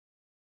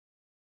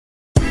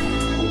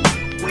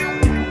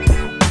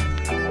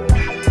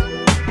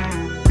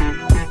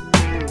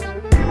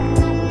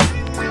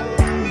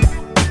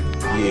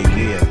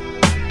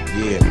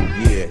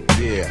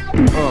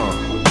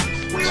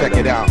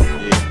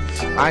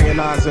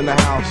Ionize in the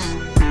house.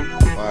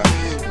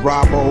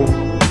 Robbo,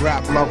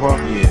 Rap Lover,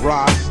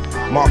 Ross,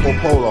 Marco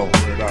Polo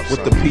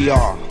with the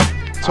PR.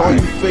 To all you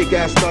fake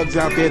ass thugs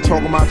out there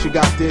talking about you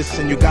got this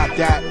and you got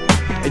that,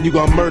 and you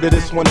gonna murder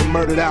this one and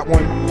murder that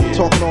one,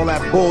 talking all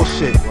that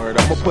bullshit.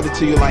 I'ma put it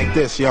to you like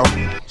this, yo.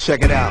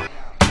 Check it out.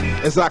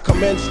 As I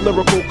commence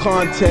lyrical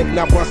content,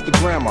 now bust the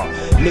grammar.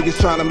 Niggas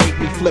trying to make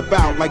me flip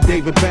out like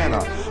David Banner.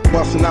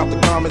 Busting out the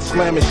garment,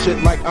 slamming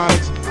shit like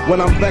Onyx. When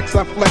I'm vexed,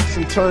 I flex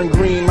and turn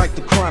green like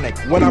the Chronic.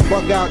 When I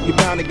bug out, you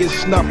bound to get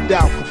snuffed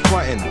out for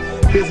frontin'.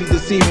 Busy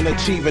deceiving,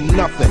 achieving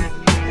nothing.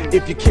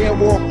 If you can't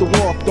walk the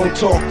walk, don't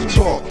talk the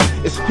talk.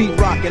 It's Pete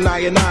Rock and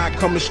I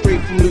coming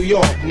straight from New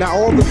York. Now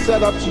all the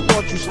setups you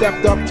thought you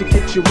stepped up to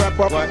get your rep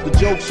up, the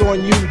joke's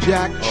on you,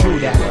 Jack. True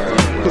that.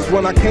 Cause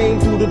when I came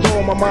through the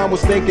door, my mind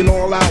was thinking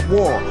all out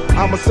war.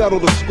 I'ma settle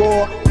the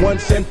score,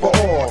 once and for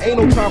all. Ain't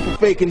no time for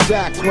faking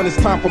jacks when it's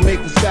time for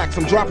making sacks.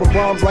 I'm dropping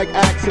bombs like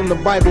Acts in the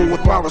Bible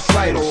with my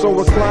recital. So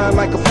recline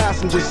like a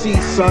passenger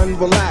seat, son,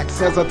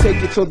 relax. As I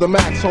take you to the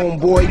max,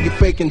 homeboy, you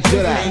faking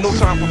jet ass. Ain't no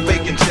time for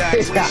faking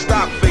jacks,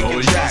 stop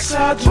faking jacks.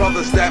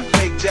 Brothers that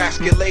fake jacks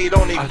get laid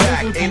on their back.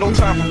 Ain't no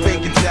time for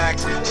faking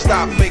jacks,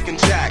 stop faking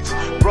jacks.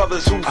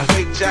 Brothers who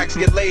fake jacks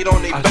get laid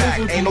on their back.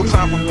 Ain't no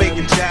time for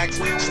faking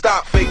jacks,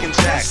 stop faking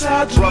jacks.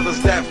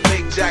 Brothers that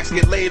fake jacks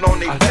get laid on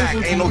their back.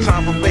 Ain't no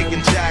time for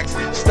faking jacks,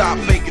 stop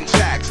faking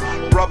jacks.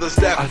 Brothers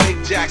that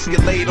fake jacks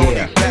get laid on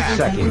their back.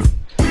 Second,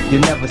 you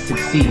never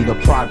succeed or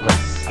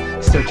progress,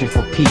 searching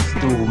for peace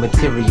through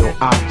material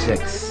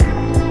objects.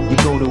 You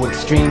go to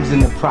extremes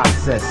in the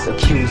process,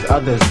 accuse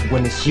others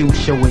when it's you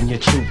showing your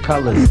true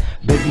colors.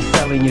 Busy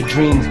selling your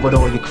dreams, but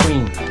all your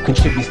cream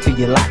contributes to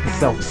your lack of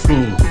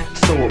self-esteem.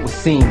 So it would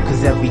seem,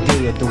 cause every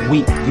day of the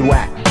week you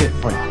act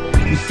different.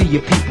 You see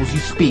your peoples, you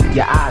speak,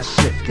 your eyes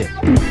shifting.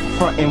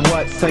 Frontin'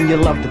 what, son, you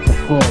love to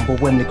perform, but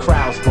when the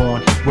crowd's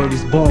gone, word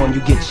is born, you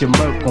get your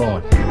murk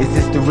on. Is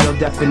this the real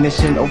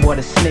definition of what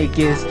a snake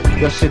is?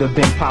 Y'all should have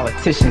been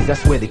politicians,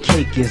 that's where the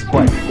cake is.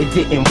 But it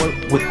didn't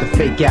work with the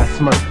fake ass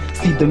smirk.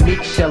 See, the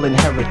meek shall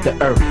inherit the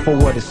earth for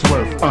what it's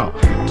worth.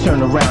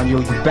 Turn around, yo,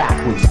 you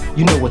backwards.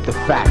 You know what the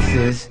facts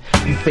is.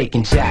 You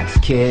faking jacks,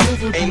 kid.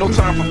 Ain't no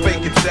time for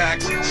faking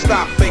jacks,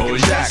 stop faking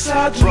jacks.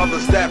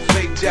 Brothers that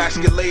fake jacks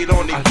get laid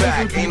on their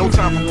back. Ain't no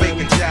time for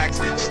faking jacks,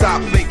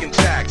 stop faking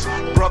jacks.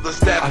 Brothers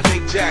that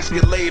fake jacks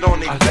get laid on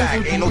their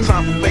back. Ain't no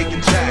time for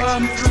faking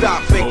jacks,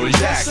 stop faking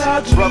jacks.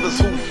 Brothers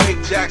who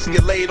fake jacks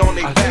get laid on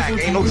their back.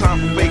 Ain't no time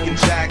for faking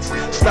jacks,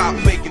 stop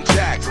faking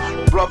jacks.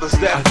 Brothers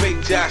that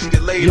fake jacks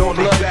get laid on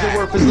their back.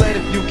 Your worth is lead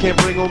if you can't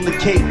bring home the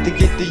cake to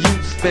get the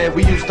youths fed.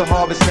 We used to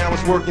harvest, now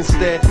it's work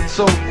instead.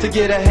 So to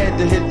get ahead,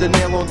 to hit the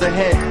nail on the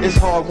head, it's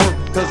hard work,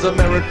 cause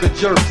America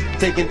jerks,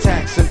 taking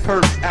tax and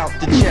purse out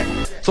the check.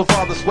 So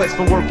father sweats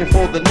from working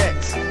for the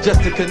next,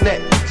 just to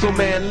connect. So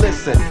man,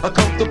 listen, a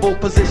comfortable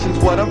position's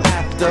what I'm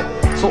after.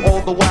 So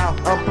all the while,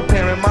 I'm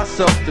preparing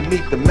myself to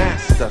meet the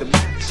master.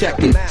 Check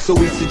it, so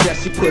we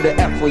suggest you put an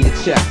F on your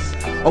chest.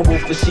 A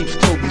wolf in sheep's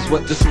clothing's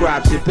what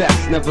describes your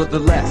best.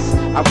 Nevertheless,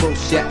 I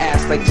roast your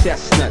ass like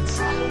chestnuts.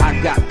 I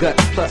got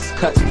guts plus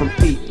cuts from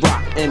Pete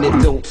Rock, and it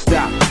don't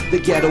stop. The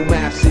ghetto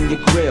maths in your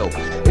grill.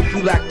 If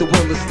you lack the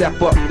will to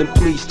step up, then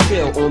please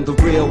chill. On the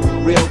real,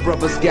 real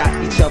brothers got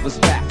each other's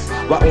backs,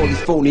 while all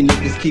these phony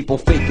niggas keep on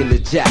faking the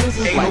jacks.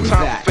 Ain't like no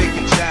time that. for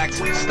faking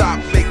jacks, stop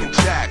faking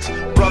jacks.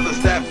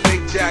 Brothers that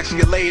fake jacks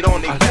get laid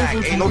on their back.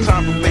 Ain't no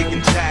time for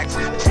faking jacks,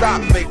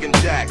 stop faking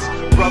jacks.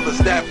 Brothers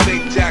that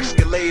fake jacks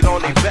get laid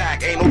on their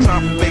back. Ain't no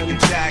time for faking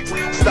jacks,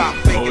 stop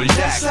faking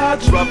jacks.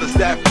 Brothers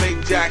that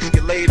fake jacks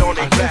get laid on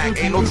their back.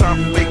 Ain't no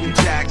time for faking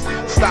jacks,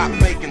 stop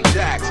faking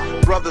jacks.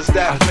 Brothers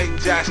that fake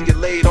jacks get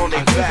laid on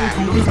their back.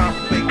 Ain't no time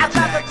for faking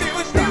jacks,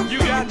 stop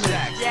faking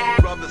jacks.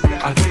 Brothers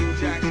that fake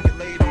jacks get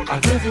laid on their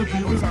back.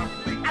 Ain't no time for